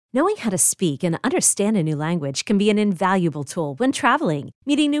Knowing how to speak and understand a new language can be an invaluable tool when traveling,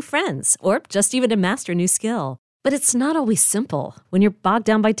 meeting new friends, or just even to master a new skill. But it's not always simple when you're bogged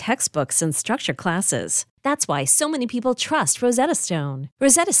down by textbooks and structured classes. That's why so many people trust Rosetta Stone.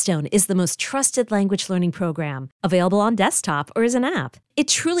 Rosetta Stone is the most trusted language learning program, available on desktop or as an app. It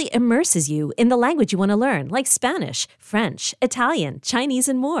truly immerses you in the language you want to learn, like Spanish, French, Italian, Chinese,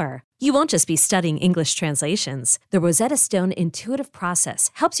 and more. You won't just be studying English translations. The Rosetta Stone intuitive process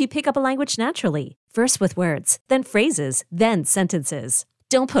helps you pick up a language naturally, first with words, then phrases, then sentences.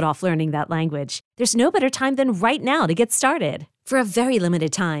 Don't put off learning that language. There's no better time than right now to get started. For a very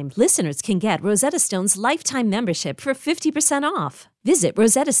limited time, listeners can get Rosetta Stone's lifetime membership for 50% off. Visit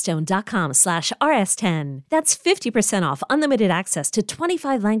rosettastone.com/rs10. That's 50% off unlimited access to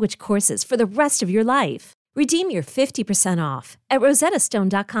 25 language courses for the rest of your life. Redeem your 50% off at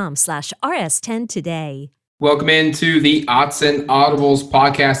rosettastone.com/rs10 today. Welcome into the Autzen Audibles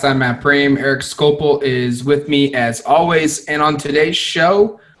podcast. I'm Matt Prehm. Eric Skopel is with me as always. And on today's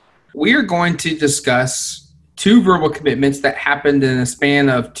show, we are going to discuss two verbal commitments that happened in a span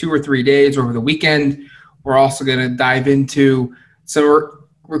of 2 or 3 days over the weekend. We're also going to dive into some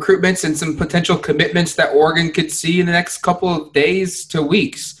recruitments and some potential commitments that Oregon could see in the next couple of days to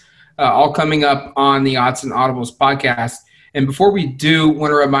weeks, all coming up on the Autzen Audibles podcast. And before we do, I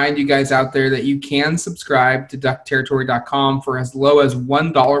want to remind you guys out there that you can subscribe to duckterritory.com for as low as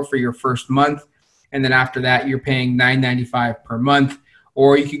 $1 for your first month. And then after that, you're paying $9.95 per month.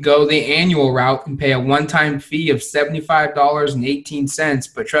 Or you could go the annual route and pay a one-time fee of $75.18.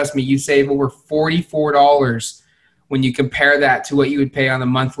 But trust me, you save over $44 when you compare that to what you would pay on a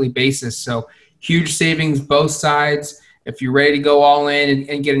monthly basis. So huge savings both sides. If you're ready to go all in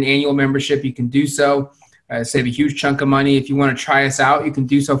and get an annual membership, you can do so. Save a huge chunk of money. If you want to try us out, you can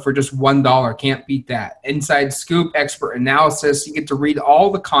do so for just $1. Can't beat that. Inside scoop, expert analysis. You get to read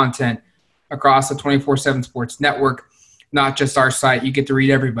all the content across the 24/7 Sports Network, not just our site. You get to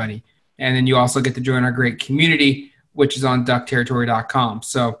read everybody. And then you also get to join our great community, which is on duckterritory.com.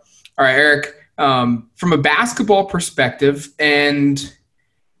 So, all right, Eric, from a basketball perspective, and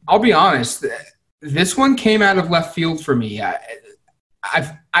I'll be honest, this one came out of left field for me.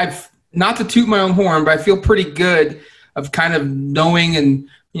 I've not to toot my own horn, but I feel pretty good of kind of knowing and,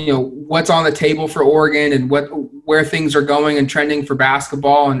 what's on the table for Oregon and where things are going and trending for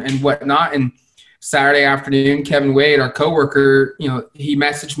basketball and whatnot. And Saturday afternoon, Kevin Wade, our coworker, he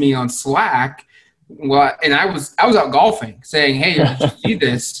messaged me on Slack. Well, and I was out golfing saying, hey, did you see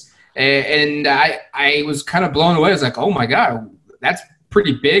this? And I was kind of blown away. I was like, oh my God, that's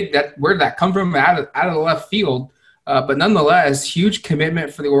pretty big. Where did that come from out of the left field? But nonetheless, huge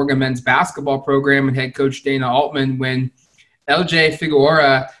commitment for the Oregon men's basketball program and head coach Dana Altman when LJ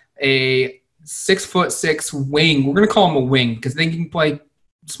Figueroa, a 6'6" wing, we're going to call him a wing because they can play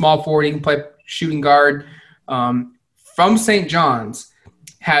small forward, he can play shooting guard, from St. John's,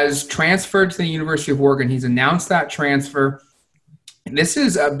 has transferred to the University of Oregon. He's announced that transfer. And this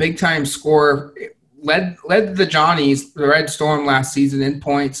is a big-time scorer. Led the Johnnies, the Red Storm, last season in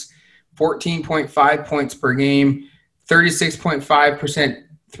points, 14.5 points per game. 36.5%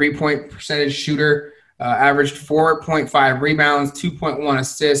 three-point percentage shooter, averaged 4.5 rebounds, 2.1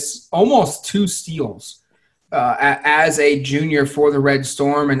 assists, almost 2 steals as a junior for the Red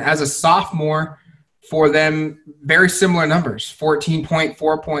Storm. And as a sophomore for them, very similar numbers,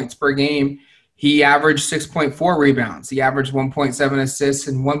 14.4 points per game. He averaged 6.4 rebounds. He averaged 1.7 assists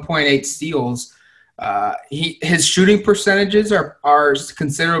and 1.8 steals. His shooting percentages are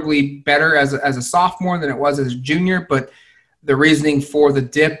considerably better as a sophomore than it was as a junior, but the reasoning for the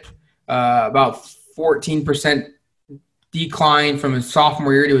dip, about 14% decline from his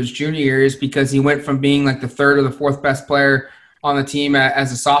sophomore year to his junior year, is because he went from being like the third or the fourth best player on the team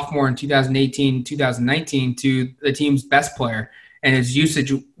as a sophomore in 2018-2019 to the team's best player, and his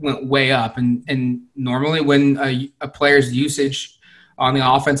usage went way up. And normally when a player's usage on the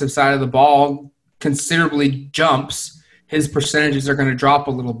offensive side of the ball considerably jumps, his percentages are going to drop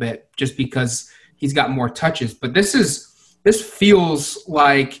a little bit just because he's got more touches. But this feels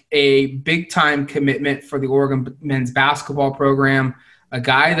like a big-time commitment for the Oregon men's basketball program, a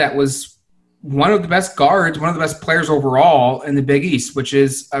guy that was one of the best guards, one of the best players overall in the Big East, which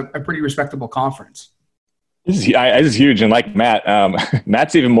is a pretty respectable conference. This is huge. And like Matt,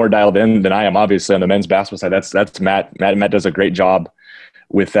 Matt's even more dialed in than I am, obviously, on the men's basketball side. That's Matt. Matt does a great job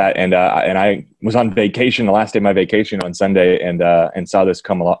with that. And I was on vacation, the last day of my vacation on Sunday, and saw this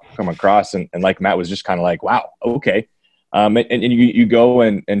come across. And like Matt was just kind of like, wow, okay. And you go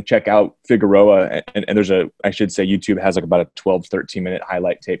and check out Figueroa, and there's YouTube has like about a 12, 13-minute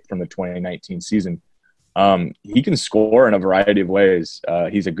highlight tape from the 2019 season He can score in a variety of ways.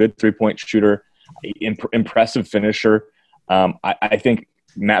 He's a good 3-point shooter, impressive finisher. I think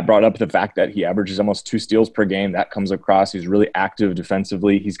Matt brought up the fact that he averages almost 2 steals per game. That comes across. He's really active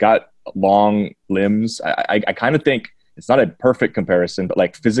defensively. He's got long limbs. I kind of think it's not a perfect comparison, but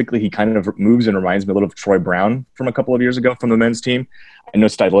like physically, he kind of moves and reminds me a little of Troy Brown from a couple of years ago from the men's team. I know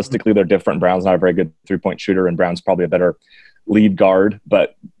stylistically they're different. Brown's not a very good 3-point shooter, and Brown's probably a better lead guard,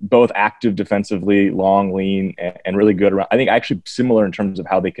 but both active defensively, long, lean, and really good around. I think actually similar in terms of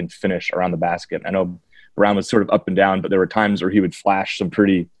how they can finish around the basket. I know Brown was sort of up and down, but there were times where he would flash some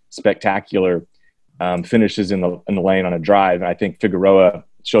pretty spectacular finishes in the lane on a drive. And I think Figueroa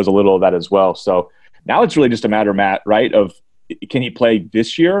shows a little of that as well. So now it's really just a matter, Matt, right, of can he play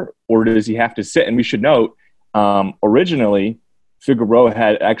this year or does he have to sit? And we should note, originally, Figueroa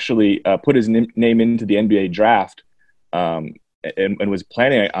had actually put his name into the NBA draft and was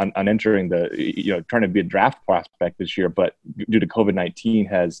planning on entering trying to be a draft prospect this year, but due to COVID-19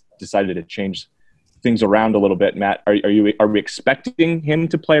 has decided to change things around a little bit. Matt, are we expecting him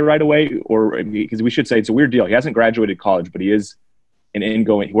to play right away? Or because we should say it's a weird deal. He hasn't graduated college, but he is he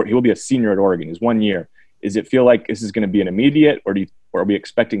will be a senior at Oregon. He's 1 year. Does it feel like this is going to be an immediate, or are we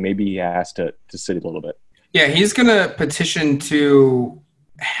expecting maybe he has to sit a little bit? Yeah, he's going to petition to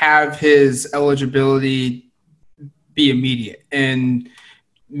have his eligibility be immediate, and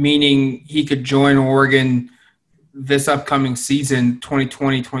meaning he could join Oregon this upcoming season,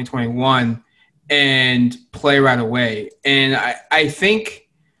 2020, 2021, and play right away. And I think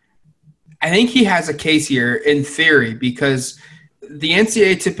he has a case here in theory, because the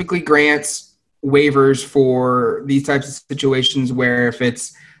NCAA typically grants waivers for these types of situations where if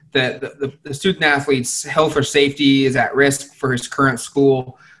it's the student athlete's health or safety is at risk for his current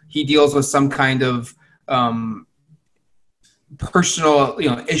school, he deals with some kind of personal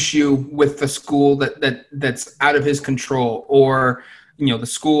issue with the school that's out of his control, or the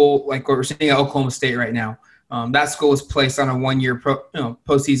school, like what we're seeing at Oklahoma State right now, that school was placed on a 1-year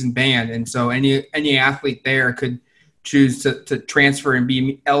postseason ban, and so any athlete there could choose to transfer and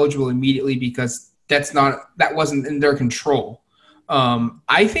be eligible immediately because that wasn't in their control.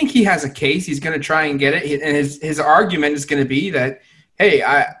 I think he has a case. He's going to try and get it, and his argument is going to be that, hey,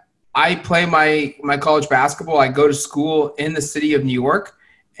 I play my college basketball. I go to school in the city of New York,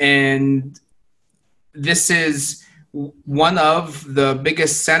 and this is one of the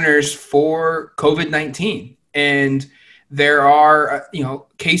biggest centers for COVID-19. And there are,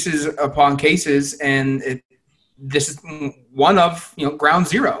 cases upon cases, and this is one of, ground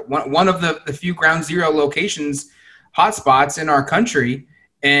zero, one of the few ground zero locations, hotspots in our country.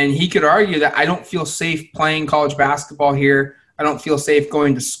 And he could argue that I don't feel safe playing college basketball here. I don't feel safe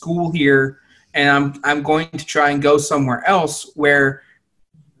going to school here, and I'm going to try and go somewhere else where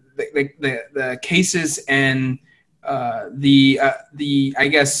the cases and the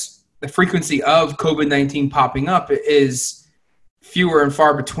frequency of COVID-19 popping up is fewer and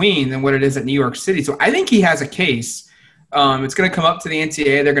far between than what it is at New York City. So I think he has a case. It's going to come up to the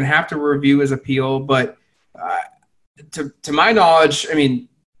NCAA. They're going to have to review his appeal, but to my knowledge, I mean,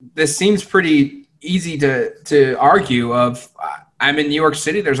 this seems pretty easy to argue of, I'm in New York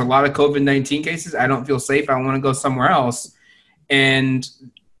City. There's a lot of COVID-19 cases. I don't feel safe. I want to go somewhere else. And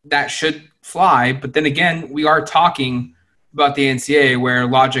that should fly. But then again, we are talking about the NCAA where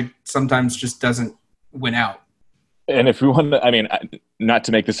logic sometimes just doesn't win out. And if we want to, not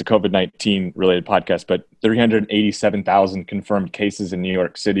to make this a COVID-19 related podcast, but 387,000 confirmed cases in New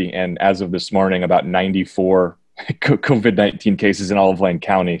York City. And as of this morning, about 94 COVID-19 cases in all of Lane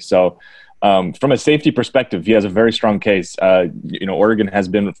County. So from a safety perspective, he has a very strong case. Oregon has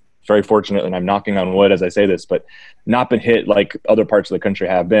been very fortunate, and I'm knocking on wood as I say this, but not been hit like other parts of the country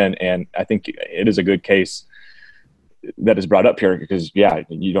have been. And I think it is a good case that is brought up here because,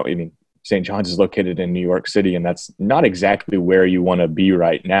 St. John's is located in New York City, and that's not exactly where you want to be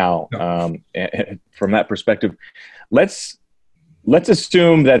right now. No. And from that perspective, let's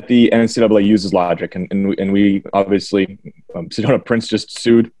assume that the NCAA uses logic, and we obviously, Sedona Prince just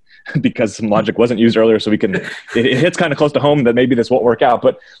sued because some logic wasn't used earlier, so it hits kind of close to home that maybe this won't work out.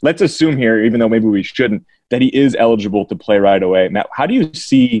 But let's assume here, even though maybe we shouldn't, that he is eligible to play right away. Matt, how do you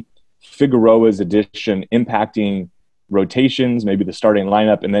see Figueroa's addition impacting rotations, maybe the starting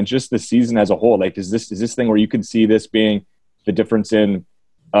lineup, and then just the season as a whole? Like, is this thing where you could see this being the difference in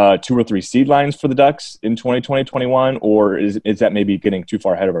 2 or 3 seed lines for the Ducks in 2020, 21, or is that maybe getting too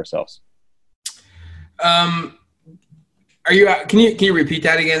far ahead of ourselves? Can you repeat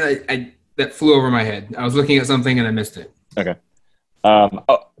that again? That flew over my head. I was looking at something and I missed it. Okay. All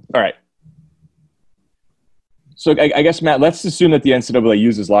right. So I guess, Matt, let's assume that the NCAA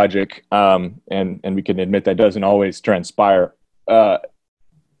uses logic, and we can admit that doesn't always transpire.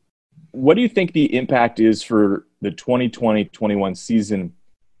 What do you think the impact is for the 2020-21 season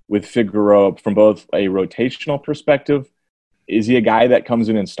with Figueroa from both a rotational perspective? Is he a guy that comes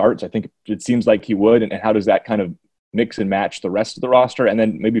in and starts? I think it seems like he would. And how does that kind of mix and match the rest of the roster? And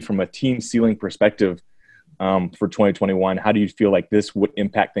then maybe from a team ceiling perspective for 2021, how do you feel like this would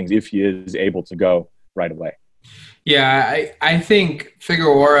impact things if he is able to go right away? Yeah, I think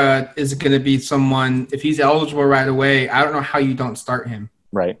Figueroa is going to be someone, if he's eligible right away, I don't know how you don't start him.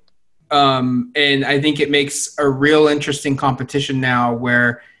 Right. And I think it makes a real interesting competition now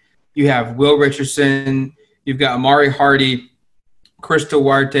where you have Will Richardson, you've got Amari Hardy, Chris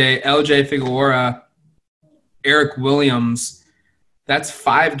Duarte, LJ Figueroa, Eric Williams. That's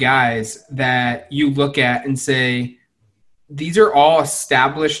 5 guys that you look at and say, these are all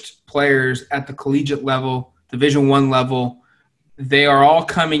established players at the collegiate level, Division I level. They are all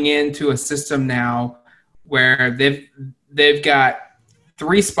coming into a system now where they've got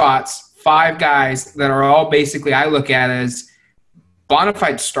 3 spots, 5 guys that are all basically, I look at as bona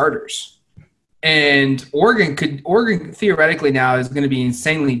fide starters. And Oregon theoretically now is going to be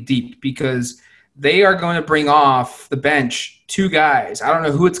insanely deep because they are going to bring off the bench 2 guys. I don't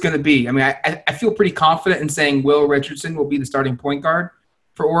know who it's going to be. I mean, I feel pretty confident in saying Will Richardson will be the starting point guard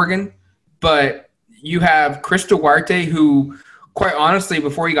for Oregon. But you have Chris Duarte, who, quite honestly,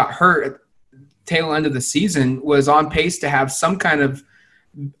 before he got hurt at the tail end of the season, was on pace to have some kind of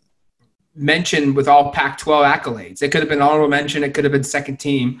mention with all Pac-12 accolades. It could have been honorable mention. It could have been second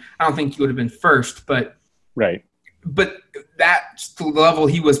team. I don't think he would have been first, but right. But that's the level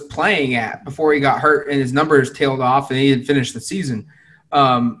he was playing at before he got hurt and his numbers tailed off and he didn't finish the season.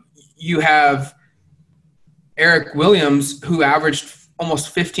 You have Eric Williams, who averaged almost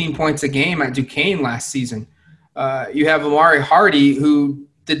 15 points a game at Duquesne last season. You have Amari Hardy, who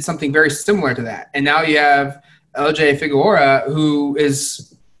did something very similar to that. And now you have LJ Figueroa, who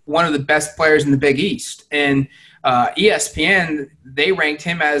is one of the best players in the Big East. And ESPN, they ranked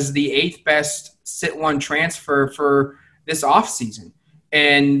him as the 8th best Sit-1 transfer for this offseason.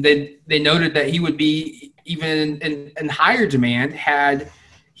 And they noted that he would be even in higher demand had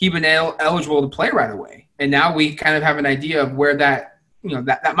he been eligible to play right away. And now we kind of have an idea of where that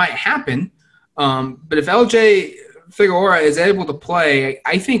might happen. But if LJ Figueroa is able to play,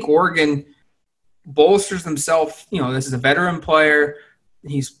 I think Oregon bolsters themselves. This is a veteran player.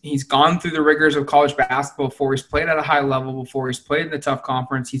 He's gone through the rigors of college basketball before. He's played at a high level before. He's played in a tough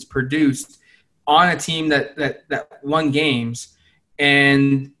conference. He's produced on a team that won games.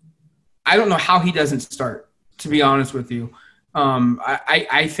 And I don't know how he doesn't start, to be honest with you.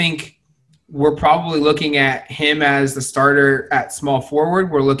 I think we're probably looking at him as the starter at small forward.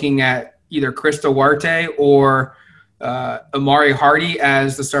 We're looking at either Chris Duarte or Amari Hardy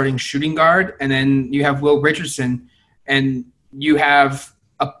as the starting shooting guard. And then you have Will Richardson, and you have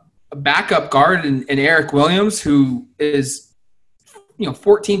a backup guard in Eric Williams, who is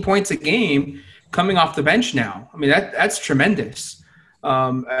 14 points a game coming off the bench now. I mean, that's tremendous.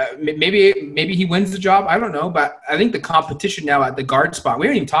 Maybe he wins the job. I don't know, but I think the competition now at the guard spot. We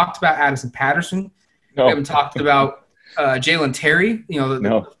haven't even talked about Addison Patterson. No. We haven't talked about Jalen Terry.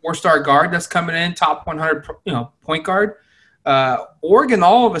 The 4-star guard that's coming in, top 100 point guard. Oregon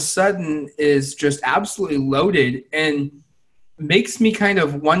all of a sudden is just absolutely loaded, and makes me kind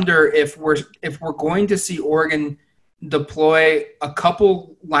of wonder if we're going to see Oregon deploy a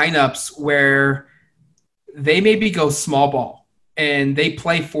couple lineups where they maybe go small ball and they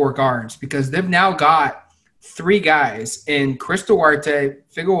play 4 guards, because they've now got 3 guys in Chris Duarte,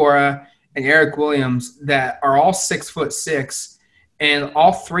 Figueroa, and Eric Williams that are all 6'6", and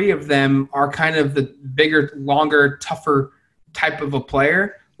all 3 of them are kind of the bigger, longer, tougher type of a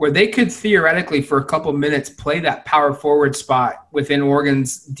player, where they could theoretically for a couple minutes play that power forward spot within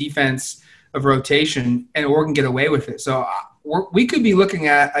Oregon's defense of rotation, and Oregon get away with it. So we could be looking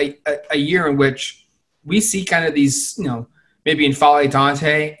at a year in which we see kind of these, maybe N'Faly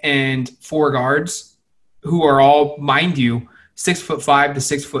Dante and 4 guards who are all, mind you, 6'5" to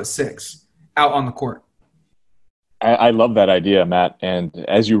 6'6" out on the court. I love that idea, Matt. And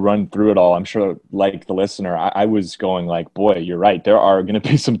as you run through it all, I'm sure, like the listener, I was going like, boy, you're right. There are going to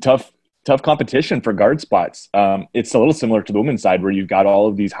be some tough competition for guard spots. It's a little similar to the women's side, where you've got all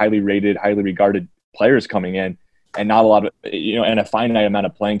of these highly rated, highly regarded players coming in, and not a lot of, and a finite amount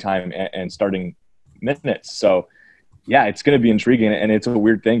of playing time and starting minutes. So, yeah, it's going to be intriguing. And it's a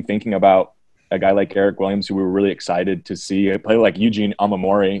weird thing thinking about a guy like Eric Williams, who we were really excited to see, a player like Eugene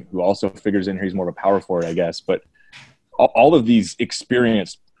Amamori, who also figures in here. He's more of a power forward, I guess. But all of these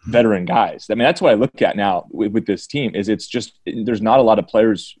experienced veteran guys. I mean, that's what I look at now with this team is it's just there's not a lot of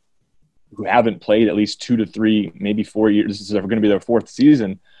players who haven't played at least 2 to 3, maybe 4 years. This is ever going to be their 4th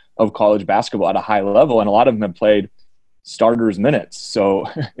season of college basketball at a high level, and a lot of them have played starters minutes. So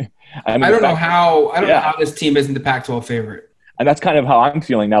I don't know how this team isn't the Pac-12 favorite. And that's kind of how I'm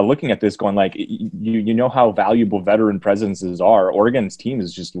feeling now looking at this going like, you know how valuable veteran presences are. Oregon's team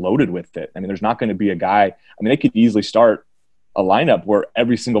is just loaded with it. I mean, there's not going to be a guy. I mean, they could easily start a lineup where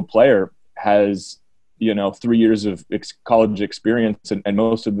every single player has, 3 years of college experience and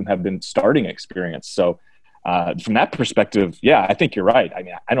most of them have been starting experience. So from that perspective, yeah, I think you're right. I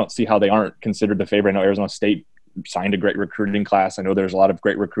mean, I don't see how they aren't considered the favorite. I know Arizona State signed a great recruiting class. I know there's a lot of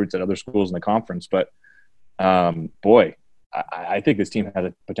great recruits at other schools in the conference, but boy, I think this team has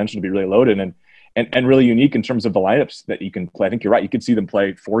a potential to be really loaded and really unique in terms of the lineups that you can play. I think you're right. You could see them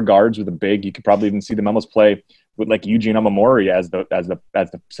play 4 guards with a big. You could probably even see them almost play with like Eugene Amamori as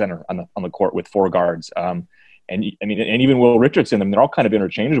the center on the court with 4 guards. And even Will Richardson. I mean, they're all kind of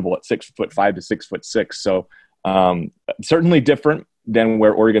interchangeable at 6'5" to 6'6". So certainly different than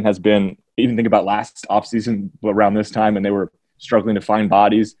where Oregon has been. Even think about last offseason around this time, and they were struggling to find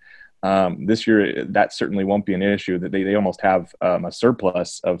bodies. This year, that certainly won't be an issue. That they almost have a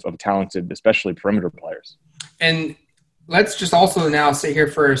surplus of talented, especially perimeter players. And let's just also now sit here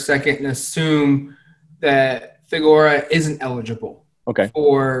for a second and assume that Figueroa isn't eligible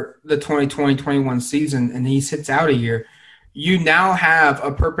for the 2020-21 season, and he sits out a year. You now have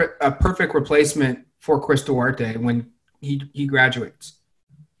a perfect replacement for Chris Duarte when he graduates.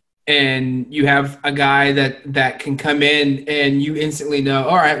 And you have a guy that can come in and you instantly know,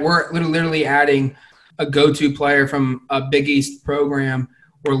 all right, we're literally adding a go-to player from a Big East program.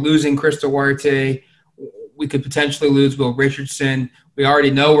 We're losing Chris Duarte. We could potentially lose Will Richardson. We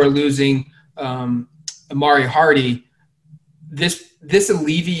already know we're losing Amari Hardy. This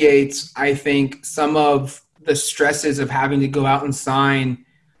alleviates, I think, some of the stresses of having to go out and sign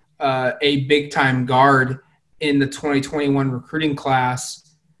a big-time guard in the 2021 recruiting class.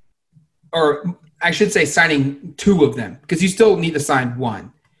 Or I should say signing 2 of them, because you still need to sign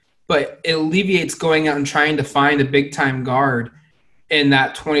 1. But it alleviates going out and trying to find a big-time guard in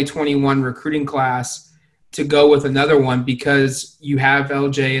that 2021 recruiting class to go with another one because you have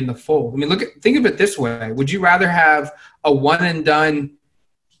LJ in the fold. I mean, think of it this way. Would you rather have a one-and-done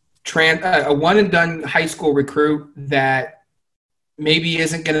high school recruit that maybe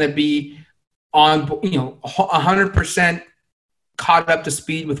isn't going to be on 100% caught up to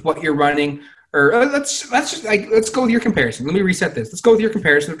speed with what you're running, or let's go with your comparison. Let me reset this. Let's go with your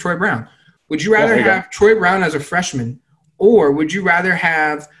comparison of Troy Brown. Would you rather have Troy Brown as a freshman, or would you rather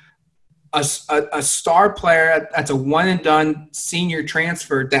have a star player that's a one and done senior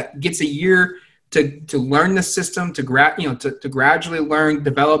transfer that gets a year to learn the system, to gradually learn,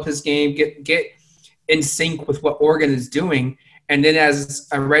 develop his game, get in sync with what Oregon is doing, and then as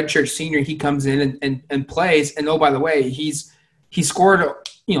a redshirt senior, he comes in and plays, and oh, by the way, he scored,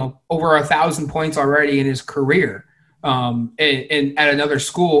 over 1,000 points already in his career, and at another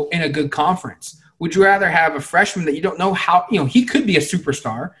school in a good conference. Would you rather have a freshman that you don't know how, he could be a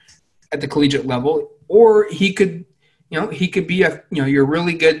superstar at the collegiate level, or he could be your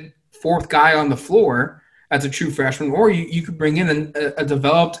really good 4th guy on the floor as a true freshman, or you could bring in a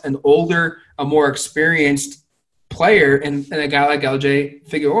developed, an older, a more experienced player and a guy like LJ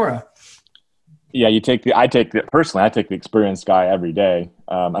Figueroa. Yeah, I take the experienced guy every day.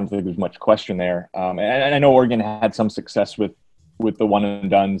 I don't think there's much question there. And I know Oregon had some success with the one and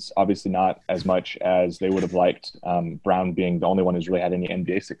dones, obviously not as much as they would have liked. Brown being the only one who's really had any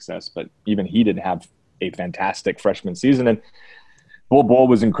NBA success, but even he didn't have a fantastic freshman season. And Bull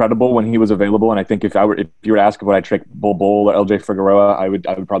was incredible when he was available, and I think if you were to ask if would I take Bull or LJ Figueroa, I would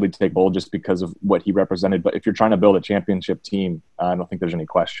probably take Bull just because of what he represented. But if you're trying to build a championship team, I don't think there's any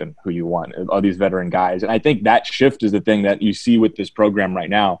question who you want. All these veteran guys, and I think that shift is the thing that you see with this program right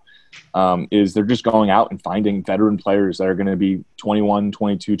now. Is they're just going out and finding veteran players that are going to be 21,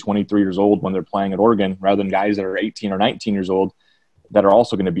 22, 23 years old when they're playing at Oregon, rather than guys that are 18 or 19 years old that are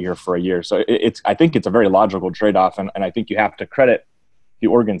also going to be here for a year. So I think it's a very logical trade-off, and I think you have to credit the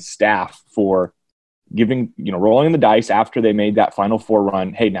Oregon staff for giving, rolling the dice after they made that Final Four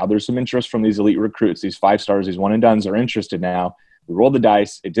run. Hey, now there's some interest from these elite recruits, these 5-stars, these one-and-dones are interested now. We rolled the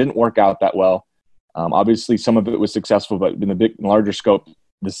dice. It didn't work out that well. Obviously, some of it was successful, but in the larger scope,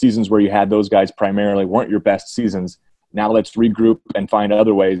 the seasons where you had those guys primarily weren't your best seasons. Now let's regroup and find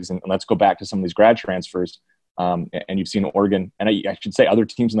other ways, and let's go back to some of these grad transfers. And you've seen Oregon, and I should say other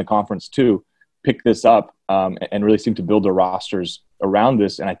teams in the conference too, pick this up and really seem to build their rosters around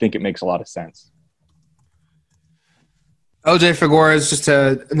this, and I think it makes a lot of sense. OJ Figueroa is just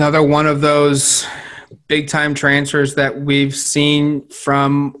another one of those big-time transfers that we've seen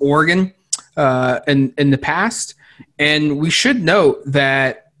from Oregon in the past. And we should note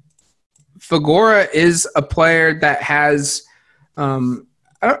that Figueroa is a player that has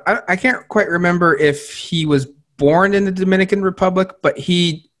I can't quite remember if he was born in the Dominican Republic, but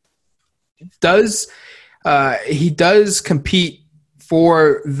he does compete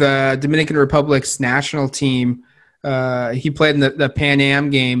for the Dominican Republic's national team. He played in the Pan Am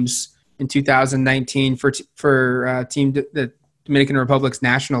Games in 2019 for the Dominican Republic's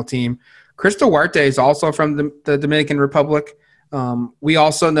national team. Chris Duarte is also from the Dominican Republic. We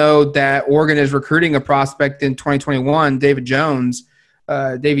also know that Oregon is recruiting a prospect in 2021, Davy Jones,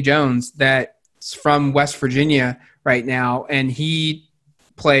 that's from West Virginia right now, and he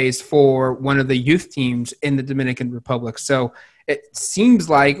plays for one of the youth teams in the Dominican Republic. So it seems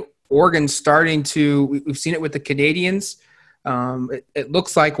like Oregon's starting to – we've seen it with the Canadians. It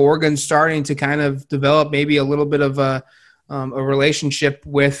looks like Oregon's starting to kind of develop maybe a little bit of a relationship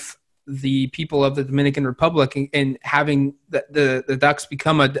with the people of the Dominican Republic and having the Ducks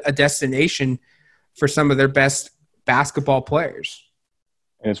become a destination for some of their best basketball players.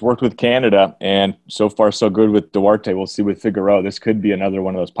 And it's worked with Canada, and so far so good with Duarte. We'll see with Figueroa. This could be another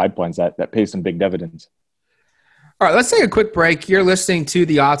one of those pipelines that pays some big dividends. All right, let's take a quick break. You're listening to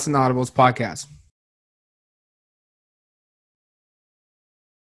the Odds and Audibles podcast.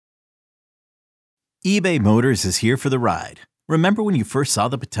 eBay Motors is here for the ride. Remember when you first saw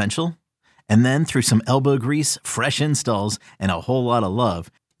the potential? And then through some elbow grease, fresh installs, and a whole lot of love,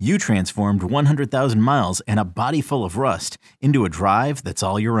 you transformed 100,000 miles and a body full of rust into a drive that's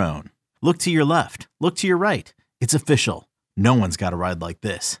all your own. Look to your left. Look to your right. It's official. No one's got a ride like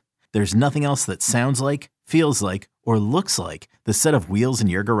this. There's nothing else that sounds like, feels like, or looks like the set of wheels in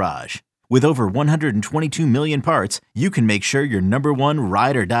your garage. With over 122 million parts, you can make sure your number one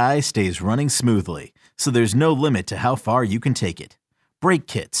ride or die stays running smoothly. So there's no limit to how far you can take it. Brake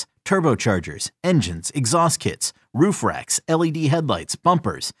kits, turbochargers, engines, exhaust kits, roof racks, LED headlights,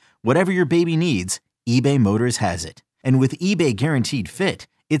 bumpers, whatever your baby needs, eBay Motors has it. And with eBay Guaranteed Fit,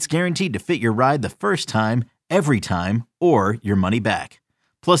 it's guaranteed to fit your ride the first time, every time, or your money back.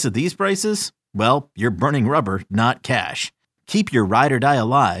 Plus at these prices, well, you're burning rubber, not cash. Keep your ride or die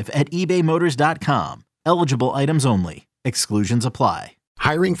alive at ebaymotors.com. Eligible items only. Exclusions apply.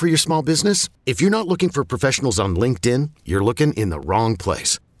 Hiring for your small business? If you're not looking for professionals on LinkedIn, you're looking in the wrong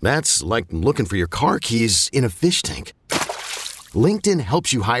place. That's like looking for your car keys in a fish tank. LinkedIn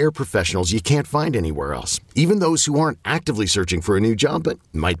helps you hire professionals you can't find anywhere else, even those who aren't actively searching for a new job but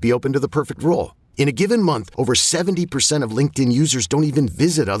might be open to the perfect role. In a given month, over 70% of LinkedIn users don't even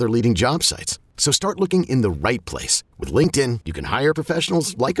visit other leading job sites. So start looking in the right place. With LinkedIn, you can hire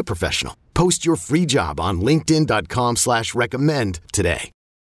professionals like a professional. Post your free job on linkedin.com/recommend today.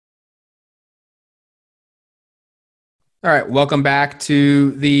 All right, welcome back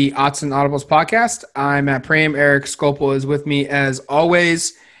to the Odds and Audibles podcast. I'm Matt Prehm. Eric Skopil is with me as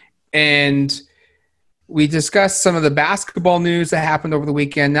always. And we discussed some of the basketball news that happened over the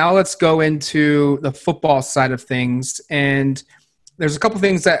weekend. Now let's go into the football side of things. And there's a couple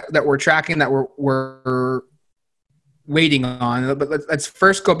things that we're tracking that we're waiting on. But let's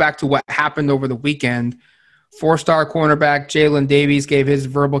first go back to what happened over the weekend. 4-star cornerback Jalen Davies gave his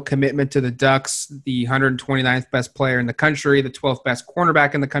verbal commitment to the Ducks, the 129th best player in the country, the 12th best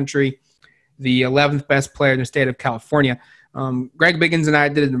cornerback in the country, the 11th best player in the state of California. Greg Biggins and I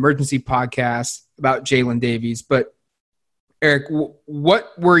did an emergency podcast about Jalen Davies. But, Eric,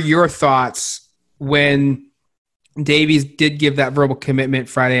 what were your thoughts when Davies did give that verbal commitment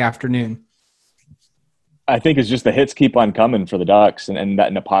Friday afternoon? I think it's just the hits keep on coming for the Ducks, and that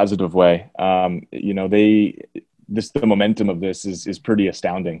in a positive way. The momentum of this is pretty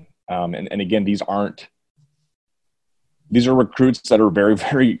astounding. And again, these are recruits that are very,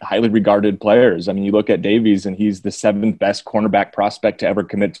 very highly regarded players. I mean, you look at Davies, and he's the 7th best cornerback prospect to ever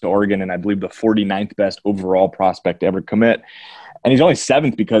commit to Oregon, and I believe the 49th best overall prospect to ever commit. And he's only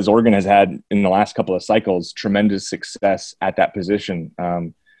 7th because Oregon has had, in the last couple of cycles, tremendous success at that position.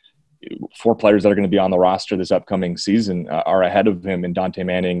 4 players that are going to be on the roster this upcoming season are ahead of him in Dante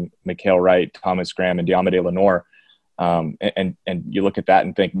Manning, Mikhail Wright, Thomas Graham, and Diomede Lenore. And you look at that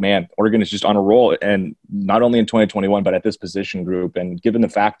and think, man, Oregon is just on a roll. And not only in 2021, but at this position group. And given the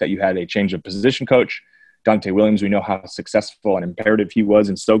fact that you had a change of position coach, Dante Williams, we know how successful and imperative he was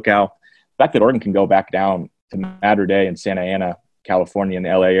in SoCal. The fact that Oregon can go back down to Mater Dei in Santa Ana, California, in the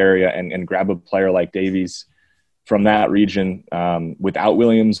LA area and grab a player like Davies from that region without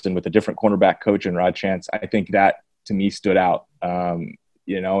Williams and with a different cornerback coach and Rod Chance, I think that to me stood out. And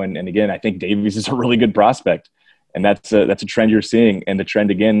again, I think Davies is a really good prospect. And that's a trend you're seeing. And the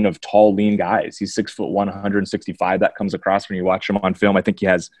trend, again, of tall, lean guys. He's 6'1", 165. That comes across when you watch him on film. I think he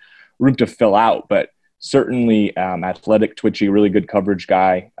has room to fill out, but certainly athletic, twitchy, really good coverage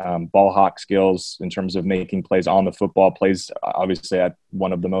guy, ball hawk skills in terms of making plays on the football, plays obviously at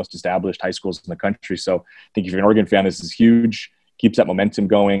one of the most established high schools in the country. So I think if you're an Oregon fan, this is huge, keeps that momentum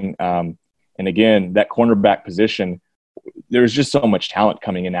going. And again, that cornerback position, there's just so much talent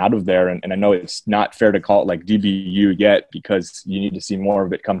coming in out of there. And I know it's not fair to call it like DBU yet because you need to see more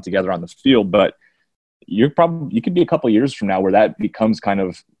of it come together on the field, but you could be a couple of years from now where that becomes kind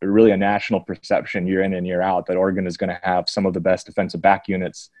of really a national perception year in and year out that Oregon is going to have some of the best defensive back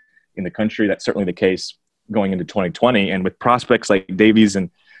units in the country. That's certainly the case going into 2020. And with prospects like Davies and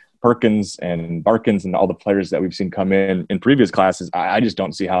Perkins and Barkins and all the players that we've seen come in previous classes, I just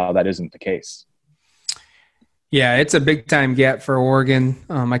don't see how that isn't the case. Yeah, it's a big-time get for Oregon.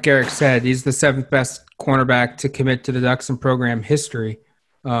 Like Eric said, he's the 7th best cornerback to commit to the Ducks in program history.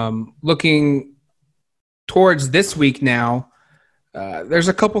 Looking towards this week now, there's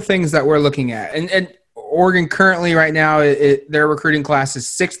a couple things that we're looking at. And Oregon currently right now, their recruiting class is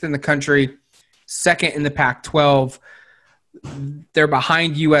 6th in the country, 2nd in the Pac-12. They're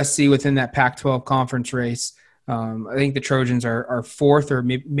behind USC within that Pac-12 conference race. I think the Trojans are 4th or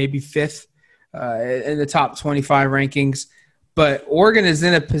maybe 5th in the top 25 rankings. But Oregon is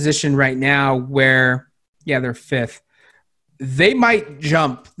in a position right now where, they're 5th. They might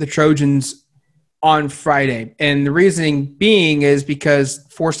jump the Trojans on Friday. And the reasoning being is because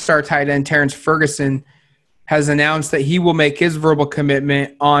 4-star tight end Terrence Ferguson has announced that he will make his verbal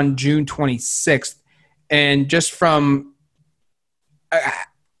commitment on June 26th. And just from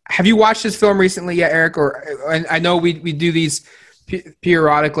have you watched this film recently yet, Eric? And I know we do these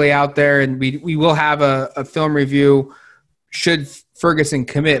periodically out there, and we will have a film review should Ferguson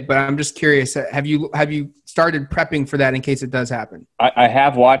commit. But I'm just curious, have you started prepping for that in case it does happen? I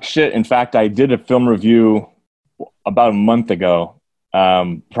have watched it. In fact, I did a film review about a month ago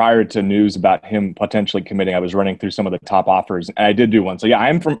prior to news about him potentially committing. I was running through some of the top offers, and I did do one. So, yeah,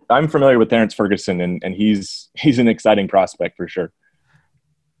 I'm familiar with Terrence Ferguson, and he's an exciting prospect for sure.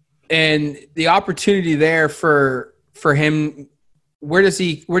 And the opportunity there for him, where does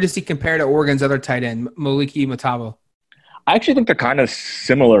he compare to Oregon's other tight end, Moliki Matavo? I actually think they're kind of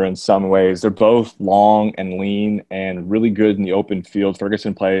similar in some ways. They're both long and lean and really good in the open field.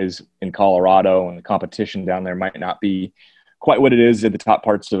 Ferguson plays in Colorado, and the competition down there might not be quite what it is in the top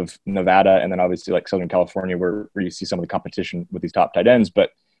parts of Nevada, and then obviously like Southern California where you see some of the competition with these top tight ends.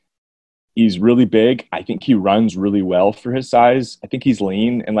 But he's really big. I think he runs really well for his size. I think he's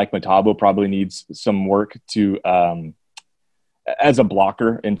lean, and like Matabo probably needs some work to as a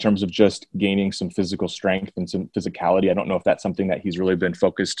blocker in terms of just gaining some physical strength and some physicality. I don't know if that's something that he's really been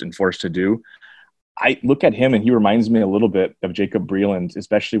focused and forced to do. I look at him and he reminds me a little bit of Jacob Breland,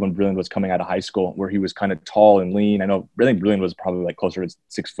 especially when Breland was coming out of high school, where he was kind of tall and lean. I know Breland was probably like closer to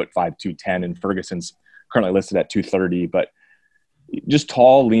 6'5", 210, and Ferguson's currently listed at 230, but just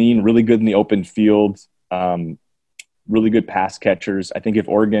tall, lean, really good in the open field, really good pass catchers. I think if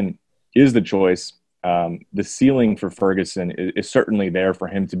Oregon is the choice, the ceiling for Ferguson is certainly there for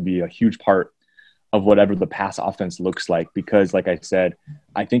him to be a huge part of whatever the pass offense looks like, because like I said,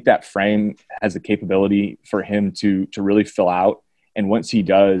 I think that frame has the capability for him to really fill out. And once he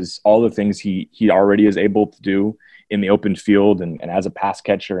does all the things he already is able to do in the open field and as a pass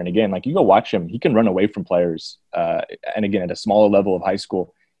catcher, and again, like you go watch him, he can run away from players. And again, at a smaller level of high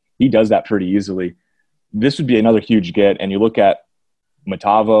school, he does that pretty easily. This would be another huge get. And you look at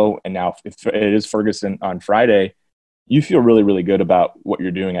Matavo, and now if it is Ferguson on Friday, you feel really, really good about what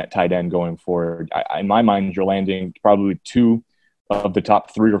you're doing at tight end going forward. In my mind, you're landing probably 2 of the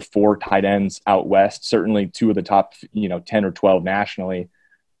top 3 or 4 tight ends out west, certainly 2 of the top 10 or 12 nationally,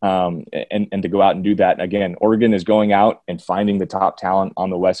 and to go out and do that. Again, Oregon is going out and finding the top talent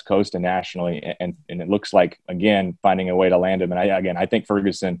on the West Coast and nationally, and it looks like, again, finding a way to land him. And I think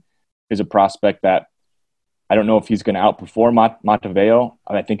Ferguson is a prospect that I don't know if he's going to outperform Mataveo.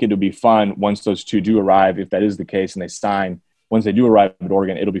 I think it'll be fun once those 2 do arrive, if that is the case, and they sign. Once they do arrive at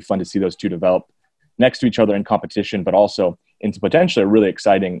Oregon, it'll be fun to see those 2 develop next to each other in competition, but also into potentially a really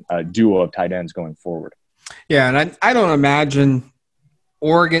exciting duo of tight ends going forward. Yeah, and I don't imagine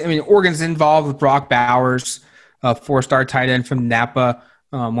Oregon – I mean, Oregon's involved with Brock Bowers, a 4-star tight end from Napa,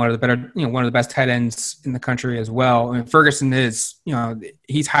 one of the best tight ends in the country as well. I mean, Ferguson is –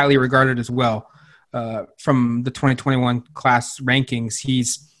 he's highly regarded as well. From the 2021 class rankings,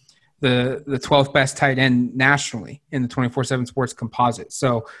 he's the 12th best tight end nationally in the 24/7 Sports composite.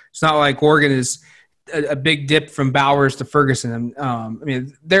 So it's not like Oregon is a big dip from Bowers to Ferguson. I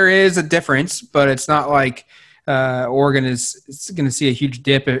mean, there is a difference, but it's not like Oregon is going to see a huge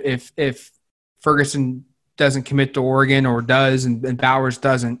dip if Ferguson doesn't commit to Oregon or does, and Bowers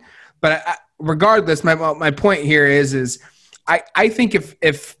doesn't. But regardless, my point here is I think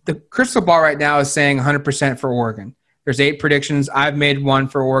if the crystal ball right now is saying 100% for Oregon, there's 8 predictions. I've made one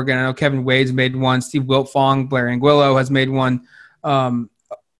for Oregon. I know Kevin Wade's made one. Steve Wiltfong, Blair Anguillo has made one.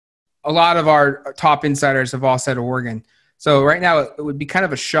 A lot of our top insiders have all said Oregon. So right now it would be kind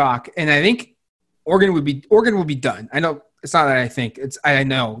of a shock. And I think Oregon will be done. I know it's not that I think. I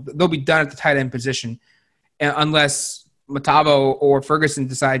know they'll be done at the tight end position unless Metabo or Ferguson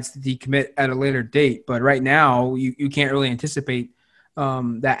decides to decommit at a later date. But right now you can't really anticipate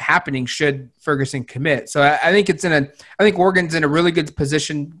that happening should Ferguson commit. So I think Oregon's in a really good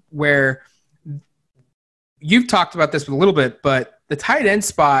position where you've talked about this a little bit, but the tight end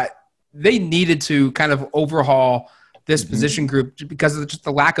spot, they needed to kind of overhaul this position group because of just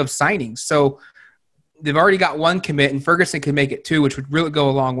the lack of signings. So they've already got one commit, and Ferguson can make it 2, which would really go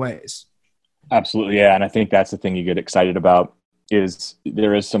a long ways. Absolutely, yeah. And I think that's the thing you get excited about is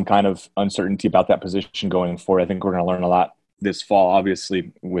there is some kind of uncertainty about that position going forward. I think we're going to learn a lot this fall,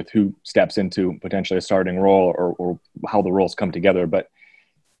 obviously, with who steps into potentially a starting role or how the roles come together. But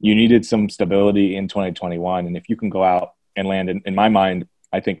you needed some stability in 2021. And if you can go out and land, in my mind,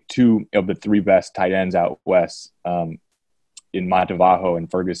 I think 2 of the 3 best tight ends out west in Matavaho and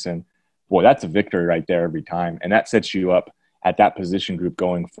Ferguson, boy, that's a victory right there every time. And that sets you up at that position group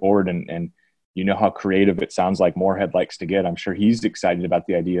going forward. And you know how creative it sounds like Moorhead likes to get. I'm sure he's excited about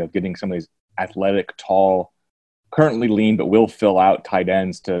the idea of getting some of these athletic, tall, currently lean, but will fill out tight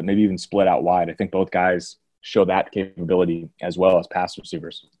ends to maybe even split out wide. I think both guys show that capability as well as pass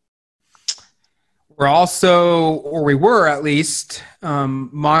receivers. We're also, or we were at least,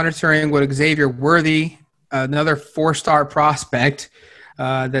 monitoring what Xavier Worthy, another 4-star prospect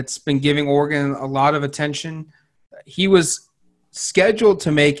that's been giving Oregon a lot of attention. He was scheduled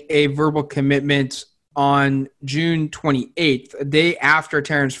to make a verbal commitment on June 28th, a day after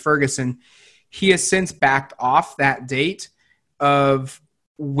Terrence Ferguson. He has since backed off that date of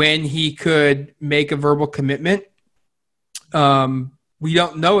when he could make a verbal commitment. We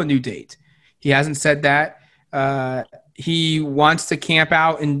don't know a new date. He hasn't said that. He wants to camp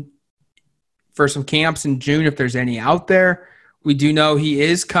out for some camps in June if there's any out there. We do know he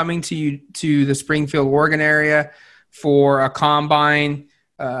is coming to the Springfield, Oregon area for a combine.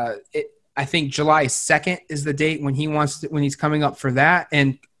 I think July 2nd is the date when he's coming up for that.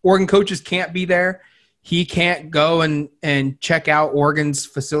 And Oregon coaches can't be there. He can't go and check out Oregon's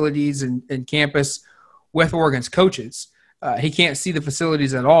facilities and campus with Oregon's coaches. He can't see the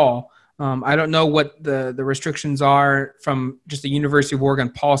facilities at all. I don't know what the restrictions are from just the University of Oregon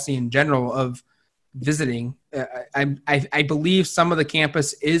policy in general of visiting. I believe some of the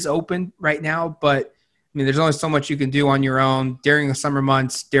campus is open right now, but I mean, there's only so much you can do on your own during the summer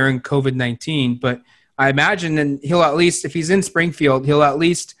months during COVID-19. But I imagine and he'll at least, if he's in Springfield, he'll at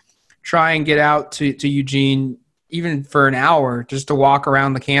least try and get out to Eugene even for an hour just to walk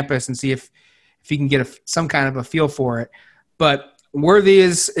around the campus and see if he can get some kind of a feel for it. But Worthy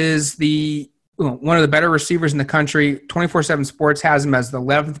is one of the better receivers in the country. 24/7 Sports has him as the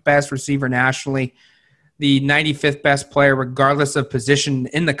 11th best receiver nationally, the 95th best player regardless of position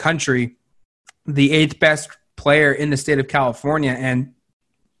in the country, the 8th best player in the state of California. And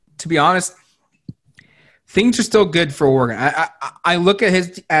to be honest, things are still good for Oregon. I look at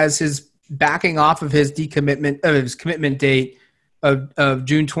his backing off of his commitment date of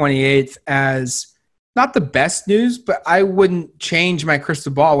June 28th as not the best news, but I wouldn't change my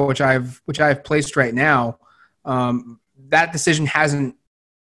crystal ball, which I've placed right now. That decision hasn't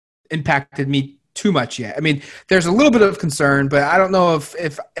impacted me too much yet. I mean, there's a little bit of concern, but I don't know if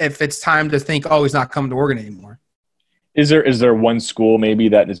it's time to think, oh, he's not coming to Oregon anymore. Is there one school maybe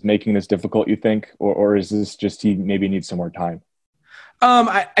that is making this difficult, you think, or is this just he maybe needs some more time?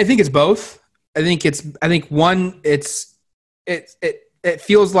 I think it's both. I think it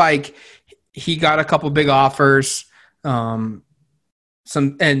feels like he got a couple big offers, and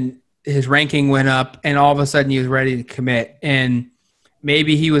his ranking went up, and all of a sudden he was ready to commit. And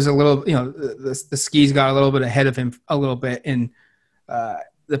maybe he was a little, the skis got a little bit ahead of him a little bit, and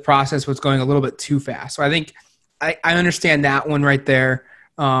the process was going a little bit too fast. So I think I understand that one right there.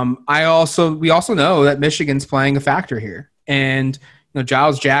 We also know that Michigan's playing a factor here, and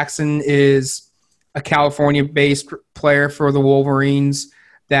Giles Jackson is a California-based player for the Wolverines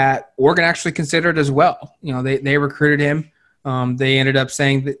that Oregon actually considered as well. They recruited him. They ended up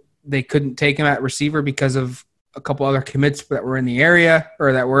saying that they couldn't take him at receiver because of a couple other commits that were in the area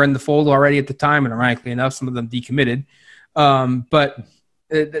or that were in the fold already at the time, and ironically enough, some of them decommitted. But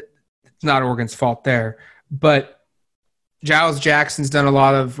it's not Oregon's fault there. but Giles Jackson's done a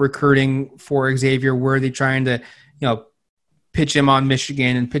lot of recruiting for Xavier Worthy, trying to, pitch him on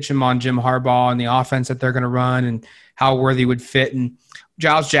Michigan and pitch him on Jim Harbaugh and the offense that they're going to run and how Worthy would fit. And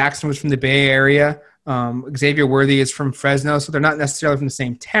Giles Jackson was from the Bay Area. Xavier Worthy is from Fresno, so they're not necessarily from the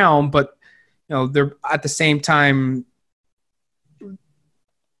same town, but they're at the same time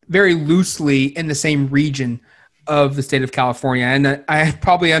very loosely in the same region of the state of California. And I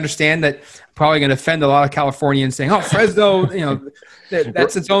probably understand that I'm probably going to offend a lot of Californians saying, oh, Fresno,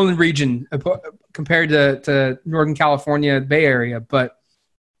 that's its own region compared to Northern California, Bay Area. But,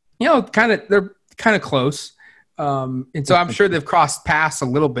 they're kind of close. And so I'm sure they've crossed paths a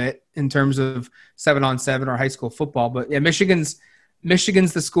little bit in terms of 7-on-7 or high school football. But, yeah, Michigan's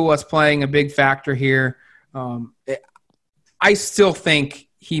the school that's playing a big factor here. I still think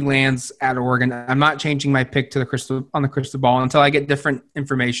he lands at Oregon. I'm not changing my pick to the crystal ball until I get different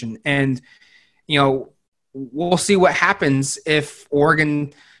information. And, we'll see what happens if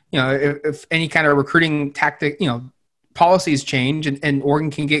Oregon, if any kind of recruiting tactic, policies change and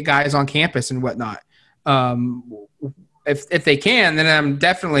Oregon can get guys on campus and whatnot. If they can, then I'm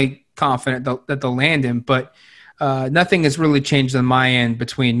definitely confident that they'll land him. But nothing has really changed on my end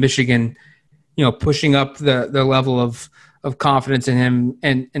between Michigan, pushing up the level of confidence in him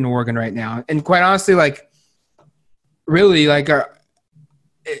and in Oregon right now. And quite honestly,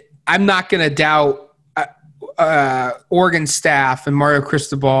 I'm not going to doubt Oregon staff and Mario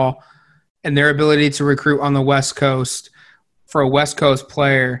Cristobal and their ability to recruit on the West Coast for a West Coast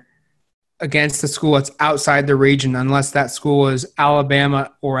player against a school that's outside the region, unless that school is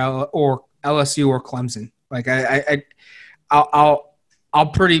Alabama or LSU or Clemson. I'll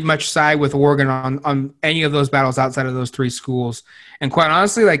pretty much side with Oregon on any of those battles outside of those three schools. And quite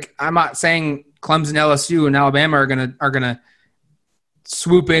honestly, I'm not saying Clemson, LSU, and Alabama are gonna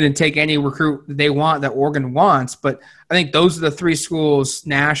swoop in and take any recruit they want that Oregon wants. But I think those are the three schools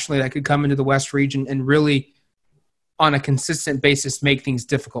nationally that could come into the West region and really, on a consistent basis, make things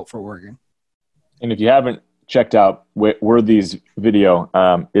difficult for Oregon. And if you haven't checked out Worthy's video,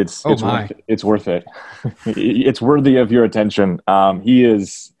 it's worth it. It's worthy of your attention. He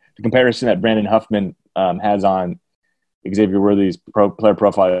is the comparison that Brandon Huffman has on Xavier Worthy's player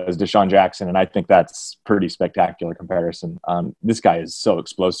profile as Deshaun Jackson, and I think that's pretty spectacular comparison. This guy is so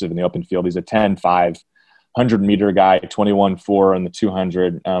explosive in the open field. He's a 10.5, 100-meter guy, 21.4 in the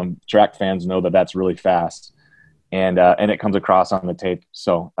 200. Track fans know that that's really fast. And it comes across on the tape.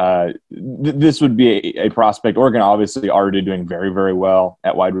 So this would be a prospect. Oregon obviously already doing very, very well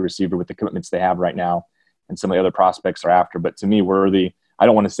at wide receiver with the commitments they have right now, and some of the other prospects are after. But to me, Worthy, I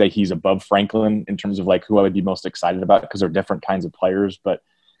don't want to say he's above Franklin in terms of who I would be most excited about, because they're different kinds of players. But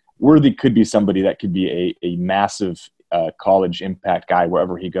Worthy could be somebody that could be a massive college impact guy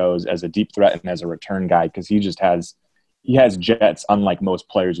wherever he goes, as a deep threat and as a return guy, because he has jets unlike most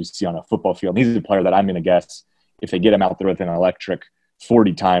players you see on a football field. And he's a player that I'm going to guess, if they get him out there with an electric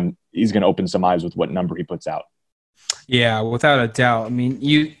 40 time, he's going to open some eyes with what number he puts out. Yeah, without a doubt. I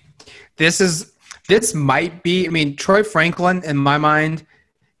mean, this might be, Troy Franklin in my mind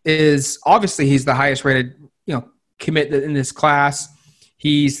is obviously he's the highest rated, commit in this class.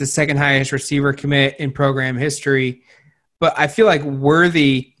 He's the second highest receiver commit in program history. But I feel like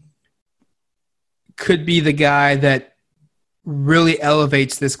Worthy could be the guy that really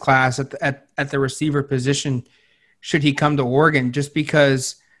elevates this class at the receiver position should he come to Oregon, just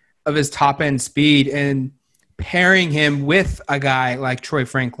because of his top-end speed, and pairing him with a guy like Troy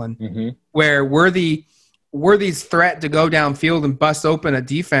Franklin, where Worthy's threat to go downfield and bust open a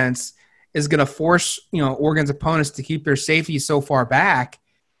defense is going to force Oregon's opponents to keep their safety so far back,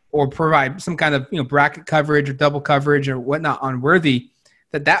 or provide some kind of bracket coverage or double coverage or whatnot on Worthy,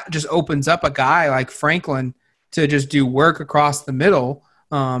 that just opens up a guy like Franklin to just do work across the middle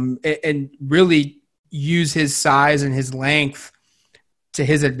and really use his size and his length to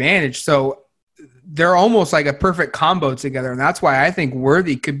his advantage. So they're almost like a perfect combo together. And that's why I think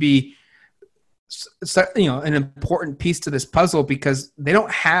Worthy could be, an important piece to this puzzle, because they don't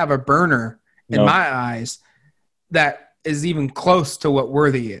have a burner in my eyes that is even close to what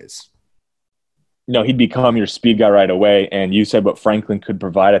Worthy is. No, he'd become your speed guy right away. And you said what Franklin could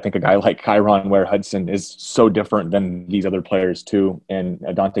provide. I think a guy like Kyron Ware-Hudson is so different than these other players too. And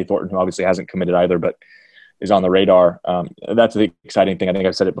Dante Thornton, who obviously hasn't committed either, but is on the radar. That's the exciting thing. I think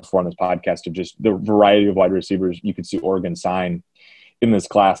I've said it before on this podcast, of just the variety of wide receivers you could see Oregon sign in this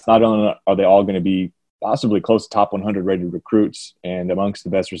class. Not only are they all going to be possibly close to top 100 rated recruits and amongst the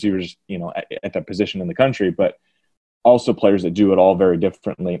best receivers, at that position in the country, but also players that do it all very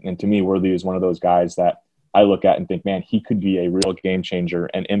differently. And to me, Worthy is one of those guys that I look at and think, man, he could be a real game changer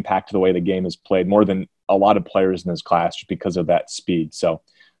and impact the way the game is played more than a lot of players in this class just because of that speed. So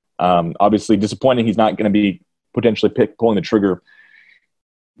obviously disappointing he's not going to be potentially pulling the trigger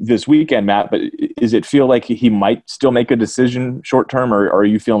this weekend, Matt, but does it feel like he might still make a decision short term, or are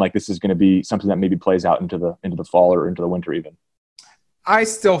you feeling like this is going to be something that maybe plays out into the fall or into the winter even? I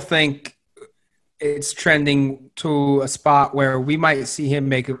still think it's trending to a spot where we might see him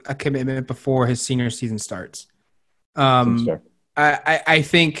make a commitment before his senior season starts. I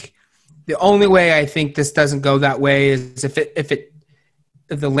think the only way I think this doesn't go that way is if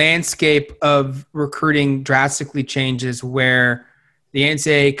the landscape of recruiting drastically changes, where the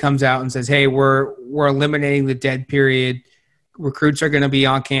NCAA comes out and says, hey, we're eliminating the dead period. Recruits are going to be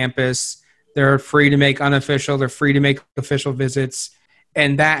on campus. They're free to make unofficial. They're free to make official visits.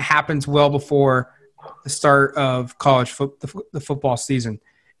 And that happens well before the start of the football season.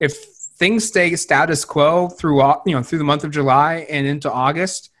 If things stay status quo through the month of July and into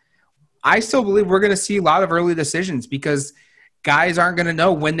August, I still believe we're going to see a lot of early decisions because guys aren't going to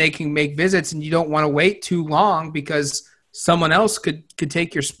know when they can make visits, and you don't want to wait too long because someone else could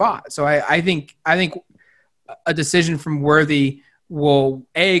take your spot. So I think a decision from Worthy will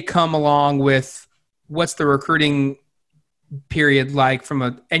come along with what's the recruiting period like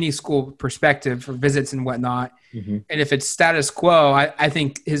from any school perspective for visits and whatnot. Mm-hmm. And if it's status quo, I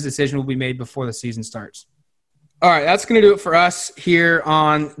think his decision will be made before the season starts. All right, that's going to do it for us here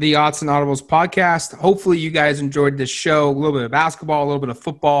on the Odds and Audibles podcast. Hopefully you guys enjoyed this show, a little bit of basketball, a little bit of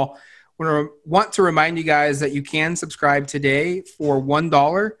football. Want to remind you guys that you can subscribe today for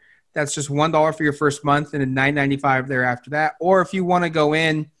 $1. That's just $1 for your first month and $9.95 thereafter that. Or if you want to go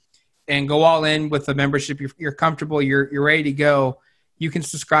in and go all in with a membership, you're comfortable, you're ready to go, you can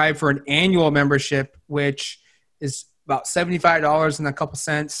subscribe for an annual membership, which is about $75 and a couple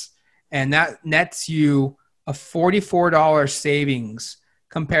cents. And that nets you a $44 savings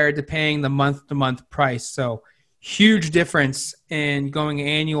compared to paying the month-to-month price. So huge difference in going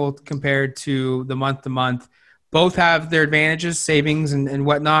annual compared to the month-to-month. Both have their advantages, savings and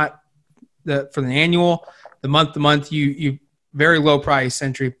whatnot. For the annual, the month-to-month, you very low price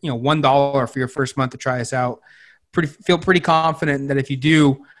entry, $1 for your first month to try us out. Feel pretty confident that if you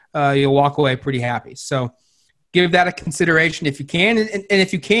do, you'll walk away pretty happy. So give that a consideration if you can, and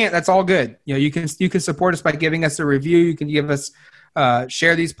if you can't, that's all good. You can support us by giving us a review. You can give us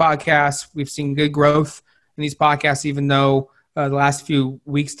share these podcasts. We've seen good growth in these podcasts, even though the last few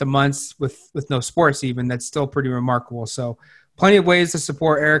weeks to months with no sports, even that's still pretty remarkable. So plenty of ways to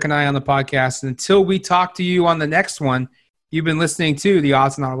support Eric and I on the podcast. And until we talk to you on the next one, you've been listening to the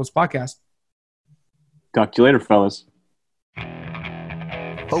Odds and Audibles podcast. Talk to you later, fellas.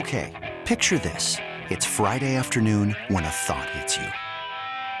 Okay, picture this. It's Friday afternoon when a thought hits you.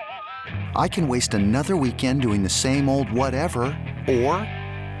 I can waste another weekend doing the same old whatever, or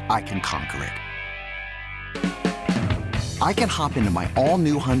I can conquer it. I can hop into my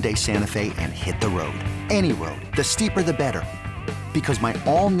all-new Hyundai Santa Fe and hit the road. Any road. The steeper, the better. Because my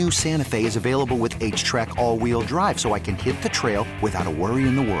all-new Santa Fe is available with H-Track all-wheel drive, so I can hit the trail without a worry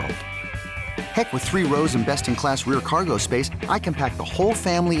in the world. Heck, with 3 rows and best-in-class rear cargo space, I can pack the whole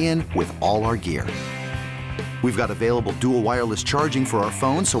family in with all our gear. We've got available dual wireless charging for our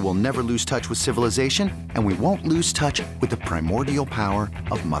phones, so we'll never lose touch with civilization, and we won't lose touch with the primordial power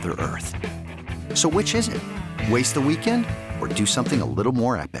of Mother Earth. So which is it? Waste the weekend or do something a little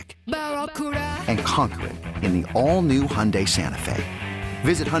more epic? And conquer it in the all-new Hyundai Santa Fe.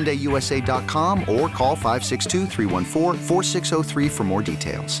 Visit HyundaiUSA.com or call 562-314-4603 for more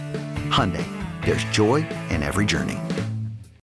details. Hyundai, there's joy in every journey.